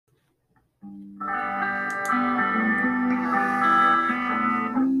Hello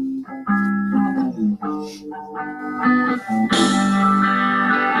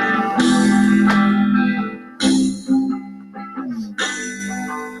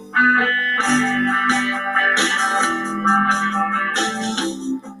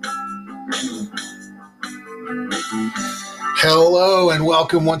and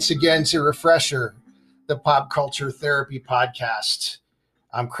welcome once again to Refresher, the Pop Culture Therapy Podcast.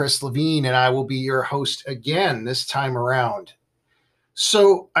 I'm Chris Levine and I will be your host again this time around.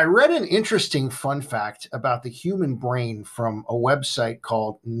 So I read an interesting fun fact about the human brain from a website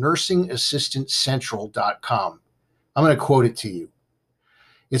called nursingassistantcentral.com. I'm going to quote it to you.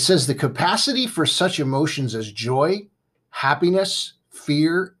 It says the capacity for such emotions as joy, happiness,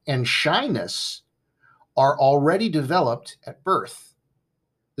 fear, and shyness are already developed at birth.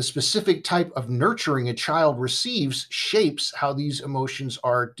 The specific type of nurturing a child receives shapes how these emotions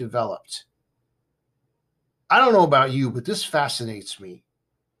are developed. I don't know about you, but this fascinates me.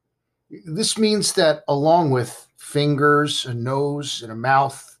 This means that along with fingers, a nose, and a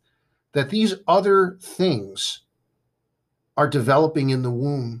mouth, that these other things are developing in the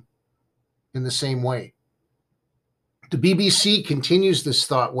womb in the same way. The BBC continues this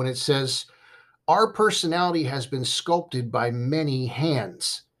thought when it says, our personality has been sculpted by many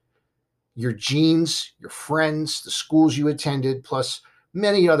hands. Your genes, your friends, the schools you attended, plus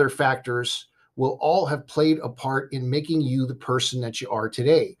many other factors will all have played a part in making you the person that you are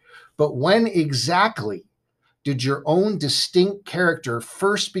today. But when exactly did your own distinct character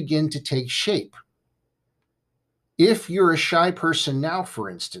first begin to take shape? If you're a shy person now, for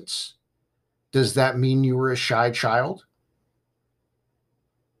instance, does that mean you were a shy child?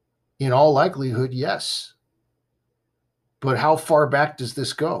 In all likelihood, yes. But how far back does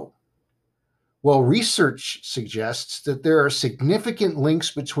this go? Well, research suggests that there are significant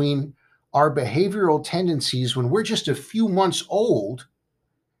links between our behavioral tendencies when we're just a few months old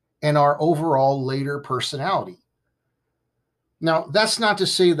and our overall later personality. Now, that's not to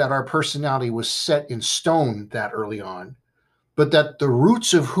say that our personality was set in stone that early on, but that the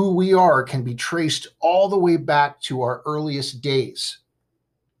roots of who we are can be traced all the way back to our earliest days.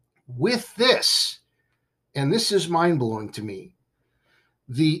 With this, and this is mind-blowing to me,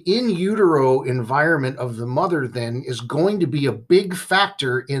 the in utero environment of the mother then is going to be a big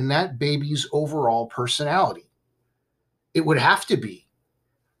factor in that baby's overall personality. It would have to be.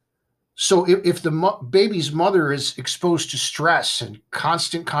 So if the baby's mother is exposed to stress and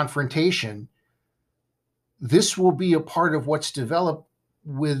constant confrontation, this will be a part of what's developed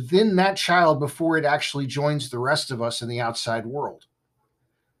within that child before it actually joins the rest of us in the outside world.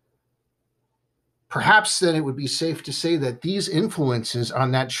 Perhaps then it would be safe to say that these influences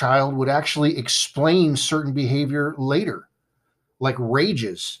on that child would actually explain certain behavior later, like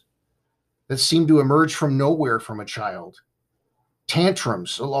rages that seem to emerge from nowhere from a child,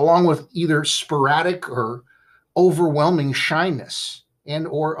 tantrums, along with either sporadic or overwhelming shyness and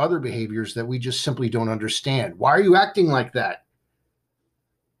or other behaviors that we just simply don't understand. Why are you acting like that?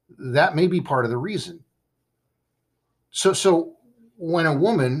 That may be part of the reason. So when a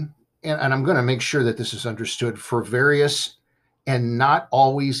woman, and I'm going to make sure that this is understood, for various and not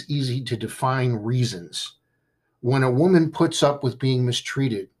always easy to define reasons, when a woman puts up with being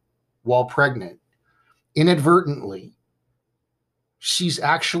mistreated while pregnant, inadvertently, she's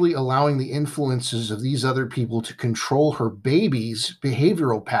actually allowing the influences of these other people to control her baby's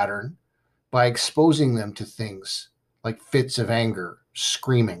behavioral pattern by exposing them to things like fits of anger,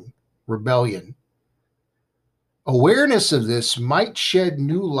 screaming, rebellion. Awareness of this might shed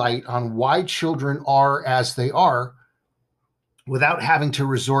new light on why children are as they are without having to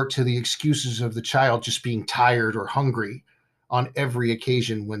resort to the excuses of the child just being tired or hungry on every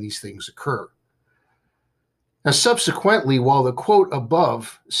occasion when these things occur. Now, subsequently, while the quote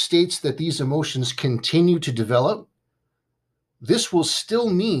above states that these emotions continue to develop, this will still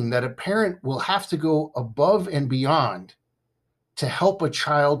mean that a parent will have to go above and beyond to help a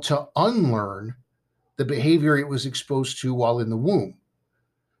child to unlearn the behavior it was exposed to while in the womb.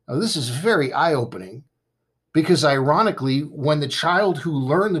 Now, this is very eye-opening because ironically, when the child who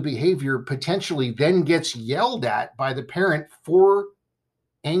learned the behavior potentially then gets yelled at by the parent for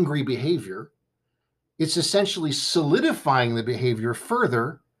angry behavior, it's essentially solidifying the behavior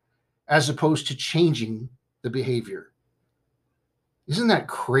further as opposed to changing the behavior. Isn't that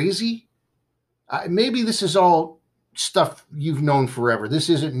crazy? Maybe this is all stuff you've known forever. This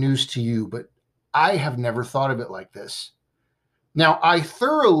isn't news to you, but I have never thought of it like this. Now, I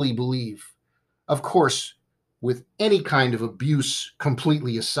thoroughly believe, of course, with any kind of abuse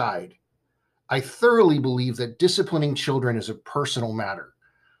completely aside, I thoroughly believe that disciplining children is a personal matter.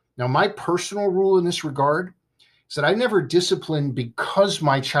 Now, my personal rule in this regard is that I never discipline because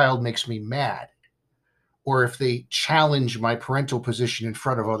my child makes me mad or if they challenge my parental position in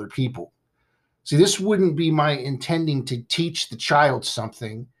front of other people. See, this wouldn't be my intending to teach the child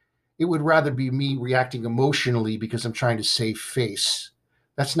something. It would rather be me reacting emotionally because I'm trying to save face.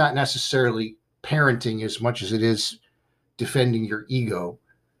 That's not necessarily parenting as much as it is defending your ego.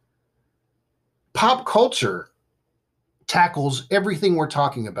 Pop culture tackles everything we're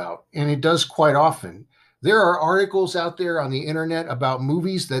talking about, and it does quite often. There are articles out there on the internet about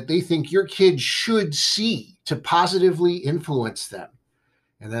movies that they think your kids should see to positively influence them.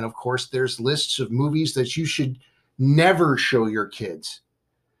 And then, of course, there's lists of movies that you should never show your kids.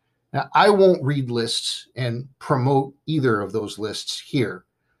 Now, I won't read lists and promote either of those lists here,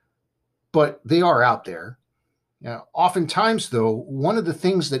 but they are out there. Now, oftentimes, though, one of the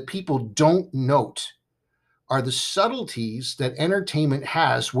things that people don't note are the subtleties that entertainment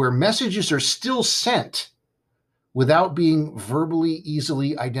has where messages are still sent without being verbally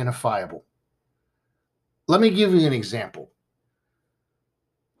easily identifiable. Let me give you an example.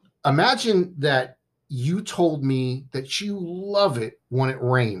 Imagine that you told me that you love it when it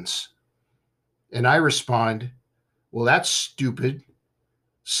rains. And I respond, well, that's stupid.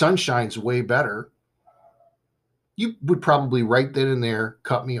 Sunshine's way better. You would probably right then and there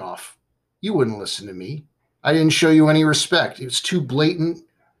cut me off. You wouldn't listen to me. I didn't show you any respect. It's too blatant,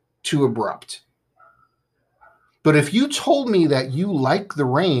 too abrupt. But if you told me that you like the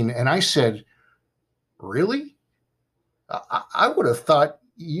rain and I said, really? I would have thought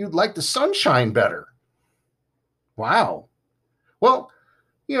you'd like the sunshine better. Wow. Well,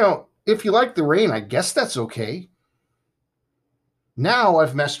 if you like the rain, I guess that's okay. Now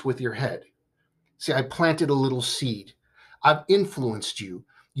I've messed with your head. See, I planted a little seed. I've influenced you.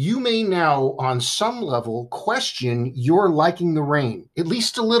 You may now, on some level, question your liking the rain, at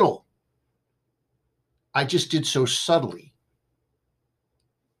least a little. I just did so subtly.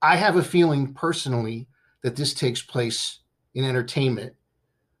 I have a feeling personally that this takes place in entertainment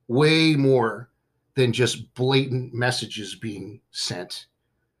way more than just blatant messages being sent.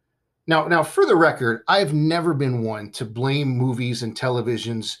 Now, for the record, I've never been one to blame movies and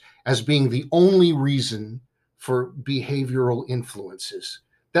televisions as being the only reason for behavioral influences.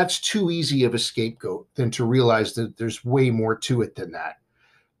 That's too easy of a scapegoat than to realize that there's way more to it than that.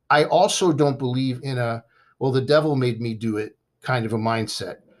 I also don't believe in well, the devil made me do it kind of a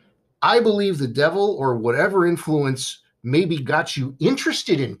mindset. I believe the devil or whatever influence maybe got you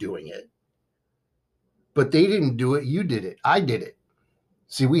interested in doing it, but they didn't do it. You did it. I did it.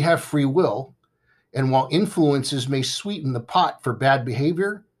 See, we have free will. And while influences may sweeten the pot for bad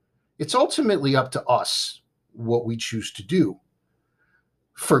behavior, it's ultimately up to us what we choose to do.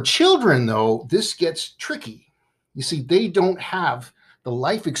 For children, though, this gets tricky. You see, they don't have the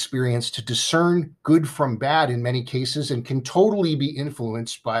life experience to discern good from bad in many cases and can totally be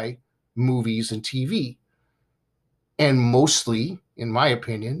influenced by movies and TV. And mostly, in my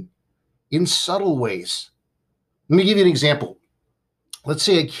opinion, in subtle ways. Let me give you an example. Let's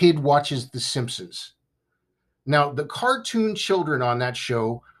say a kid watches The Simpsons. Now, the cartoon children on that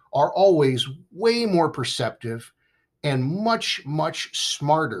show are always way more perceptive and much, much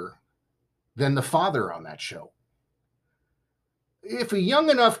smarter than the father on that show. If a young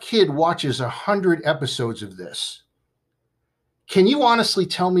enough kid watches 100 episodes of this, can you honestly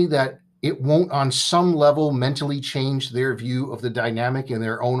tell me that it won't on some level mentally change their view of the dynamic in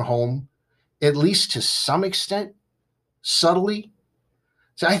their own home, at least to some extent, subtly?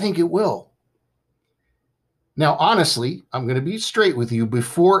 So I think it will. Now, honestly, I'm going to be straight with you.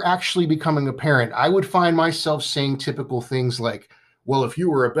 Before actually becoming a parent, I would find myself saying typical things like, well, if you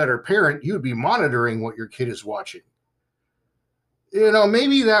were a better parent, you'd be monitoring what your kid is watching.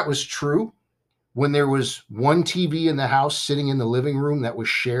 Maybe that was true when there was one TV in the house sitting in the living room that was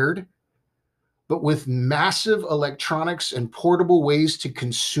shared. But with massive electronics and portable ways to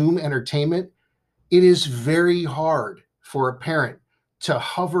consume entertainment, it is very hard for a parent to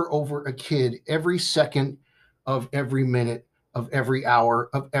hover over a kid every second of every minute of every hour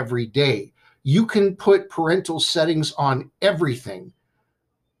of every day. You can put parental settings on everything,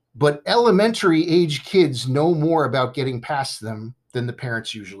 but elementary age kids know more about getting past them than the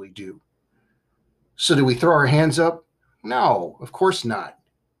parents usually do. So do we throw our hands up? No, of course not.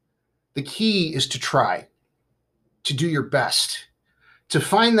 The key is to try, to do your best, to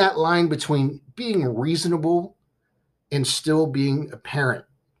find that line between being reasonable and still being a parent.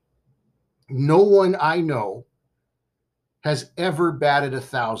 No one I know has ever batted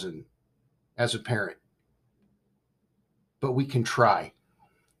 1,000 as a parent, but we can try.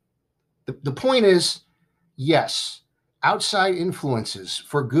 The point is, yes, Outside influences,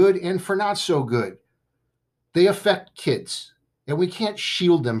 for good and for not so good, they affect kids, and we can't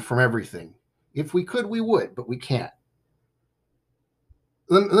shield them from everything. If we could, we would, but we can't.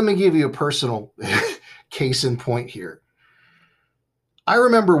 Let me give you a personal case in point here. I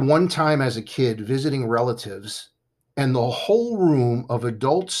remember one time as a kid visiting relatives, and the whole room of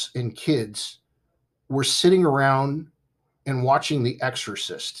adults and kids were sitting around and watching The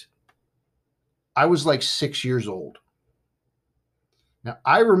Exorcist. I was like 6 years old. Now,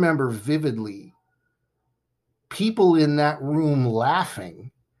 I remember vividly people in that room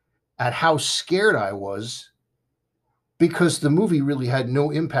laughing at how scared I was because the movie really had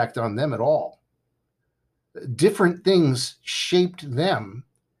no impact on them at all. Different things shaped them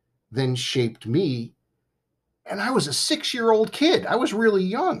than shaped me. And I was a 6-year-old kid. I was really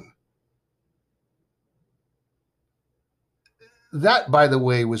young. That, by the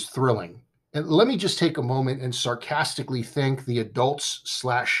way, was thrilling. And let me just take a moment and sarcastically thank the adults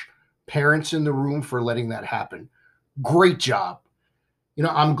slash parents in the room for letting that happen. Great job.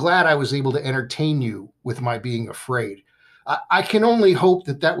 I'm glad I was able to entertain you with my being afraid. I can only hope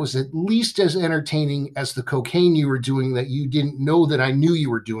that that was at least as entertaining as the cocaine you were doing that you didn't know that I knew you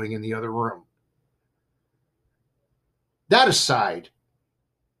were doing in the other room. That aside,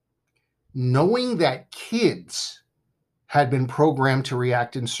 knowing that kids had been programmed to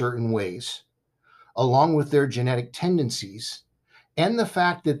react in certain ways, along with their genetic tendencies, and the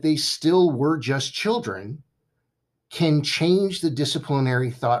fact that they still were just children, can change the disciplinary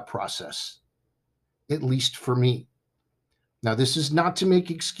thought process, at least for me. Now, this is not to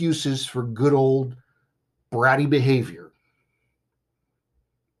make excuses for good old bratty behavior,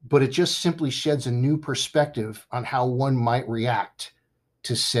 but it just simply sheds a new perspective on how one might react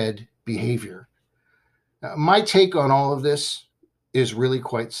to said behavior. Now, my take on all of this is really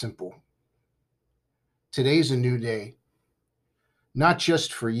quite simple. Today's a new day, not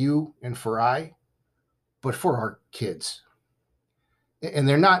just for you and for I, but for our kids. And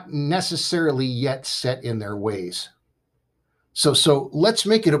they're not necessarily yet set in their ways. So let's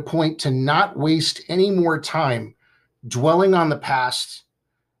make it a point to not waste any more time dwelling on the past,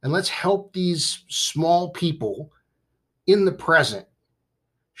 and let's help these small people in the present,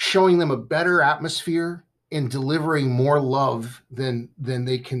 showing them a better atmosphere and delivering more love than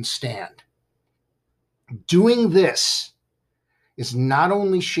they can stand. Doing this is not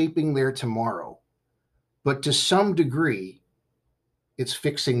only shaping their tomorrow, but to some degree, it's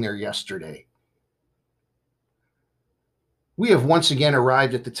fixing their yesterday. We have once again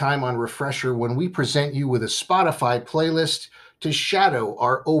arrived at the time on Refresher when we present you with a Spotify playlist to shadow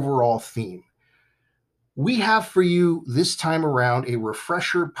our overall theme. We have for you this time around a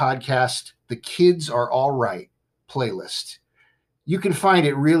Refresher podcast, The Kids Are All Right playlist. You can find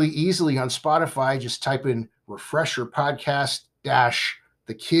it really easily on Spotify. Just type in Refresher podcast -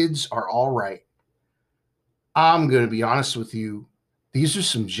 The Kids Are All Right. I'm going to be honest with you. These are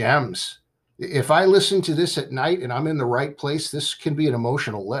some gems. If I listen to this at night and I'm in the right place, this can be an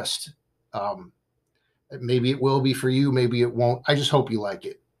emotional list. Maybe it will be for you. Maybe it won't. I just hope you like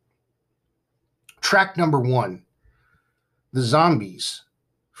it. Track number 1, The Zombies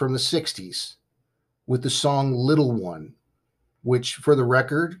from the 60s with the song Little One, which for the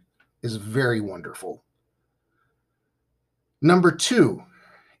record is very wonderful. Number 2,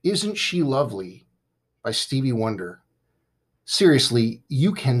 Isn't She Lovely by Stevie Wonder. Seriously,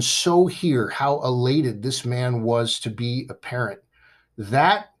 you can so hear how elated this man was to be a parent.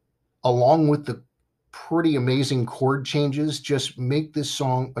 That, along with the pretty amazing chord changes, just make this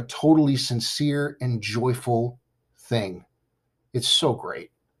song a totally sincere and joyful thing. It's so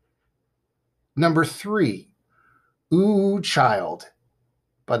great. Number 3, Ooh Child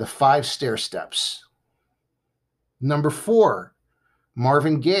by the 5 Stairsteps. Number 4,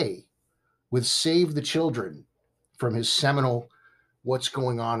 Marvin Gaye with Save the Children from his seminal What's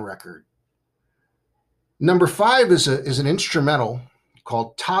Going On record. Number 5 is an instrumental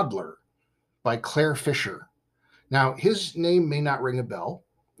called Toddler by Claire Fisher. Now, his name may not ring a bell.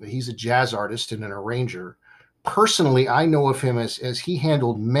 He's a jazz artist and an arranger. Personally, I know of him as he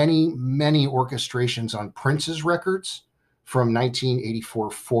handled many, many orchestrations on Prince's records from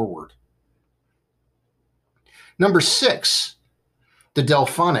 1984 forward. Number 6, the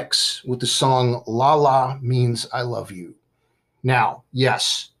Delphonics with the song La La Means I Love You. Now,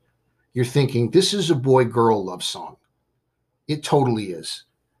 yes, you're thinking this is a boy-girl love song. It totally is.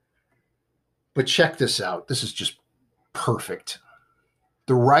 But check this out. This is just perfect.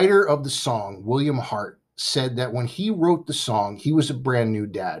 The writer of the song, William Hart, said that when he wrote the song, he was a brand new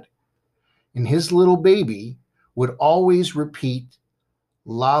dad. And his little baby would always repeat,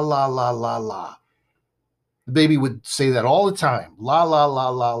 la, la, la, la, la. The baby would say that all the time, la, la, la,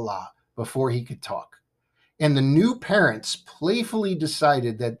 la, la, before he could talk. And the new parents playfully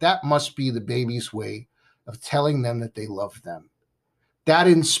decided that that must be the baby's way of telling them that they love them. That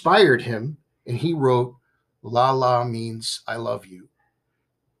inspired him, and he wrote, La La means I love you.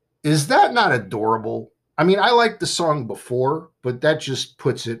 Is that not adorable? I mean, I liked the song before, but that just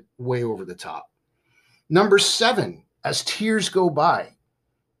puts it way over the top. Number 7, As Tears Go By.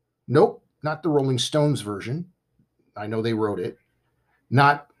 Nope, not the Rolling Stones version. I know they wrote it.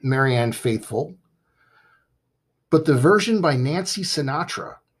 Not Marianne Faithfull, but the version by Nancy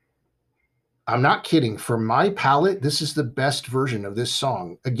Sinatra. I'm not kidding. For my palate, this is the best version of this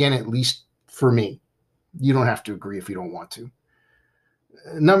song. Again, at least for me. You don't have to agree if you don't want to.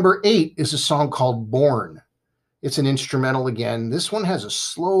 Number 8 is a song called Born. It's an instrumental again. This one has a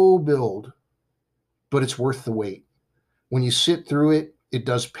slow build, but it's worth the wait. When you sit through it, it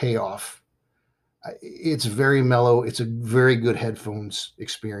does pay off. It's very mellow. It's a very good headphones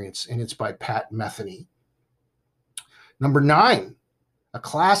experience, and it's by Pat Metheny. Number 9, a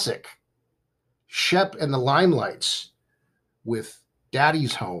classic, Shep and the Limelights with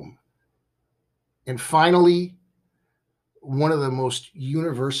Daddy's Home. And finally, one of the most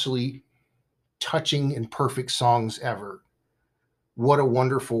universally touching and perfect songs ever, What a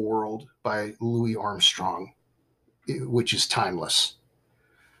Wonderful World by Louis Armstrong, which is timeless.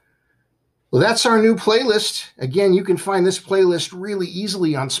 Well, that's our new playlist. Again, you can find this playlist really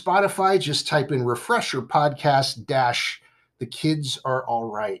easily on Spotify. Just type in Refresher Podcast - The Kids Are All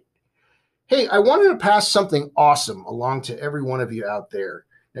Right. Hey, I wanted to pass something awesome along to every one of you out there.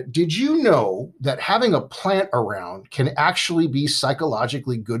 Now, did you know that having a plant around can actually be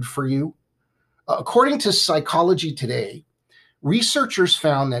psychologically good for you? According to Psychology Today, researchers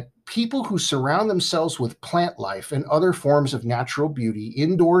found that people who surround themselves with plant life and other forms of natural beauty,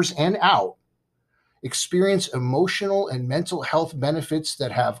 indoors and out, experience emotional and mental health benefits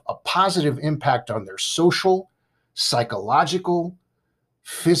that have a positive impact on their social, psychological,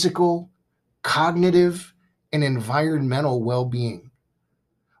 physical, cognitive, and environmental well-being.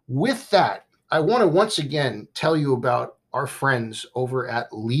 With that, I want to once again tell you about our friends over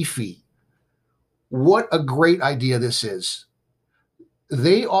at Leafy. What a great idea this is.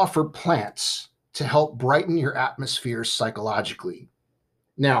 They offer plants to help brighten your atmosphere psychologically.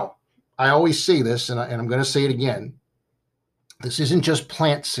 Now, I always say this, and I'm going to say it again. This isn't just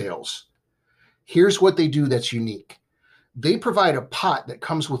plant sales. Here's what they do that's unique. They provide a pot that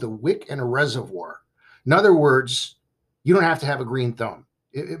comes with a wick and a reservoir. In other words, you don't have to have a green thumb.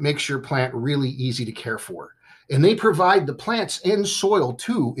 It makes your plant really easy to care for. And they provide the plants and soil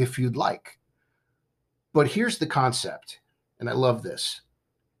too, if you'd like. But here's the concept, and I love this.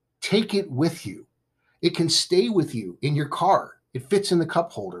 Take it with you. It can stay with you in your car. It fits in the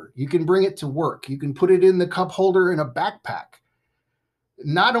cup holder. You can bring it to work. You can put it in the cup holder in a backpack.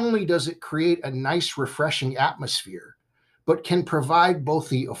 Not only does it create a nice, refreshing atmosphere, but can provide both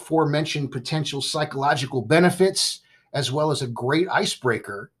the aforementioned potential psychological benefits as well as a great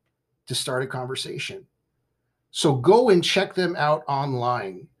icebreaker to start a conversation. So go and check them out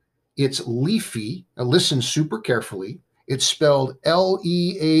online. It's Leafy. Now listen super carefully. It's spelled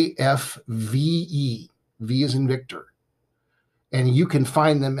Leafve. V as in Victor. And you can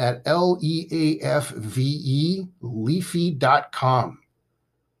find them at leafve.com.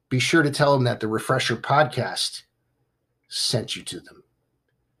 Be sure to tell them that the Refresher Podcast sent you to them.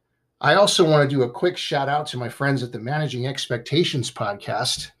 I also want to do a quick shout out to my friends at the Managing Expectations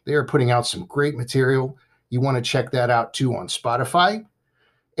podcast. They are putting out some great material. You want to check that out too on Spotify.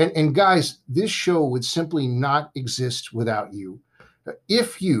 And guys, this show would simply not exist without you.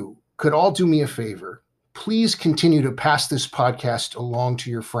 If you could all do me a favor, please continue to pass this podcast along to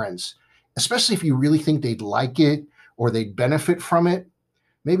your friends, especially if you really think they'd like it or they'd benefit from it.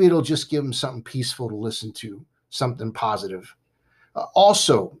 Maybe it'll just give them something peaceful to listen to, something positive.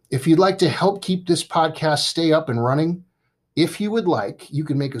 Also, if you'd like to help keep this podcast stay up and running, if you would like, you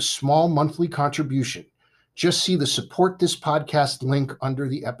can make a small monthly contribution. Just see the Support This Podcast link under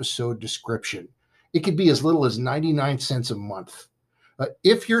the episode description. It could be as little as 99 cents a month.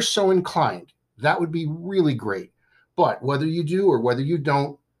 If you're so inclined, that would be really great. But whether you do or whether you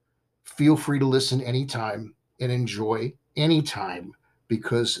don't, feel free to listen anytime and enjoy anytime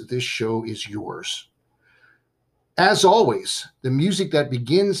because this show is yours. As always, the music that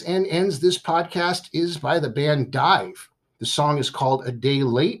begins and ends this podcast is by the band Dive. The song is called A Day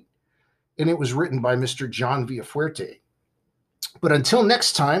Late, and it was written by Mr. John Villafuerte. But until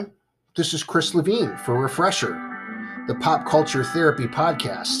next time, this is Chris Levine for Refresher, the Pop Culture Therapy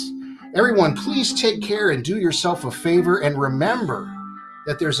Podcast. Everyone, please take care and do yourself a favor and remember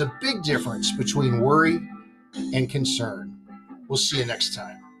that there's a big difference between worry and concern. We'll see you next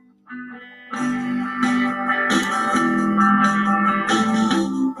time.